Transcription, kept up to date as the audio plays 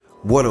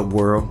What up,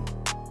 world?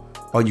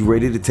 Are you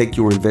ready to take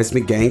your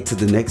investment game to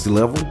the next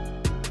level?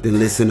 Then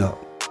listen up.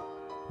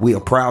 We are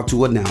proud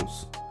to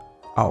announce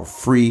our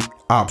free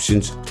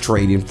options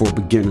trading for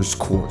beginners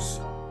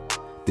course.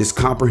 This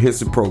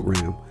comprehensive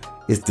program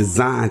is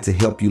designed to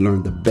help you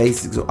learn the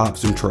basics of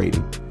option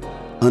trading,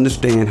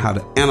 understand how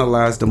to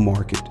analyze the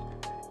market,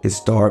 and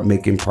start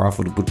making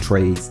profitable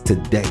trades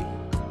today.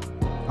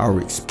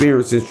 Our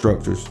experienced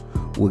instructors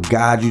will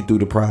guide you through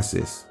the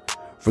process,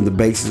 from the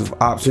basics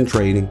of option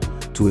trading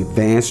to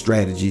advanced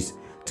strategies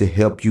to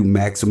help you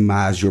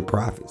maximize your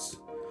profits.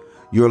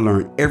 You'll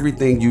learn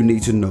everything you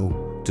need to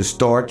know to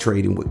start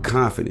trading with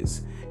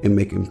confidence and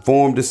make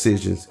informed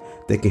decisions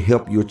that can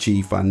help you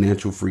achieve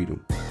financial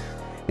freedom.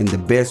 And the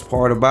best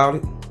part about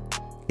it,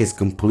 it's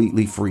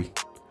completely free.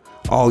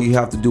 All you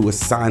have to do is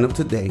sign up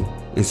today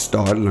and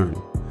start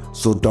learning.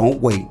 So don't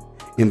wait,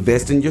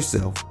 invest in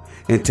yourself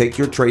and take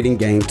your trading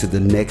game to the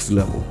next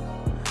level.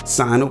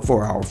 Sign up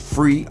for our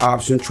free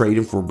option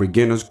trading for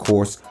beginners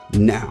course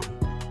now.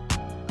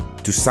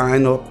 To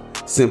sign up,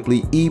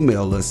 simply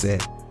email us at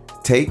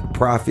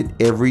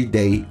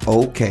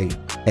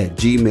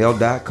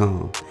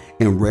takeprofiteverydayok@gmail.com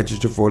and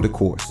register for the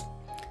course.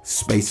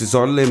 Spaces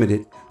are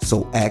limited,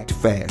 so act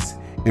fast.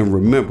 And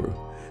remember,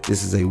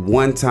 this is a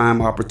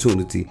one-time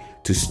opportunity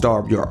to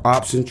start your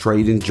option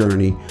trading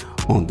journey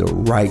on the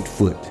right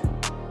foot.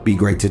 Be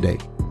great today.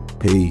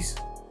 Peace.